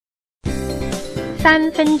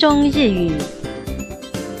3分钟日语。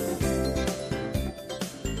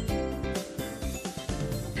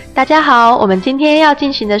大家好，我们今天要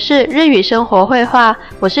进行的是日语生活绘画，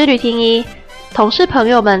我是吕婷怡。同事朋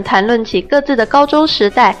友们谈论起各自的高中时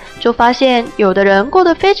代，就发现有的人过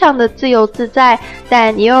得非常的自由自在，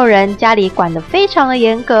但也有人家里管得非常的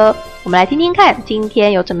严格。我们来听听看，今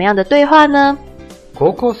天有怎么样的对话呢？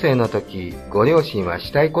高校生の時、ご両親は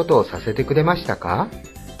したいことをさせてくれましたか？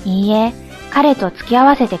いいえ、彼と付き合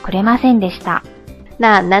わせてくれませんでした。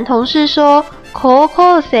那男同事说高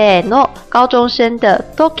校生の高中生的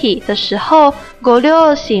時的时候，ご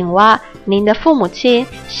両親は您的父母亲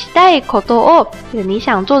したいことを你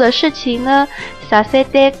想做的事情呢，させ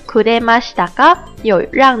てくれましたか？有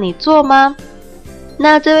让你做吗？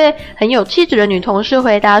那这位很有气质的女同事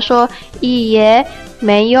回答说，いいえ，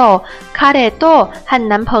没有。彼と和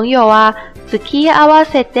男朋友啊，付き合わ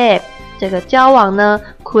せて这个交往呢，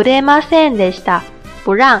くれませんでした。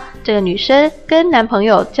不让这个女生跟男朋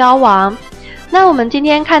友交往。那我们今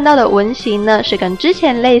天看到的文型呢，是跟之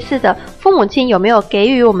前类似的，父母亲有没有给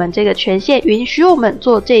予我们这个权限，允许我们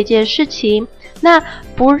做这件事情？那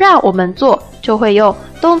不让我们做，就会用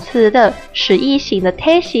动词的使役型的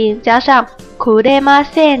て形加上くれま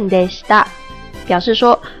せんでした，表示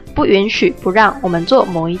说不允许、不让我们做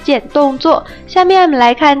某一件动作。下面我们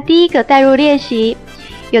来看第一个代入练习。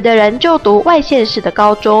有的人就读外县市的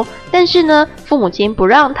高中，但是呢，父母亲不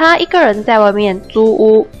让他一个人在外面租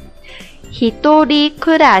屋。一人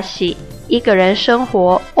暮らし，一个人生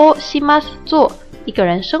活。をします，做一个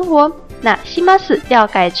人生活。那します要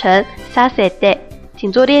改成させて，请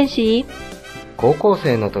做练习。高校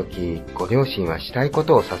生の時、ご両親はしたいこ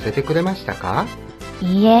とをさせてくれましたか？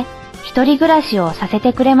いいえ、一人暮らしをさせ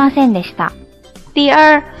てくれませんでした。第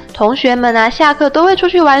二，同学们啊，下课都会出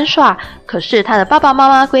去玩耍，可是他的爸爸妈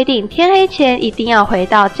妈规定天黑前一定要回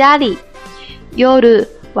到家里。夜，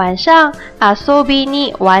晚上，遊び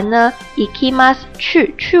に玩呢，行きます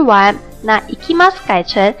去玩，那行きます改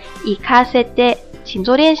成行かせて，请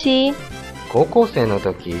做练习。高校生の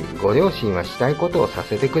時、ご両親はしたいことをさ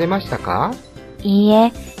せてくれましたか？いい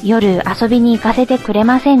え、夜遊びに行かせてくれ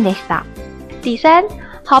ませんでした。第三，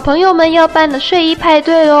好朋友们要办的睡衣派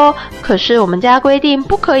对哦，可是我们家规定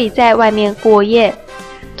不可以在外面过夜。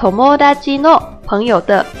友達の朋友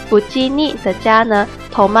的うちに的家呢，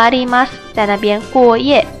泊まります，在那边过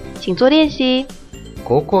夜，请做练习。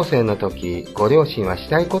高校生の時、ご両親はし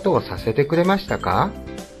たいことをさせてくれましたか？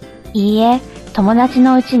いいえ、友達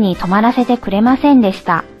のうちに泊まらせてくれませんでし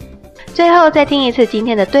た。最後再听一次今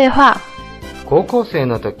天的对话。高校生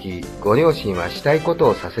の時、ご両親はしたいこと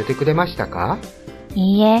をさせてくれましたか？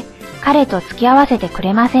いいえ、彼と付き合わせてく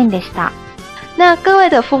れませんでした。那各位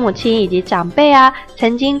的父母亲以及长辈啊，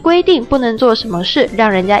曾经规定不能做什么事，让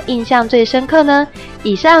人家印象最深刻呢？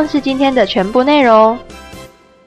以上是今天的全部内容。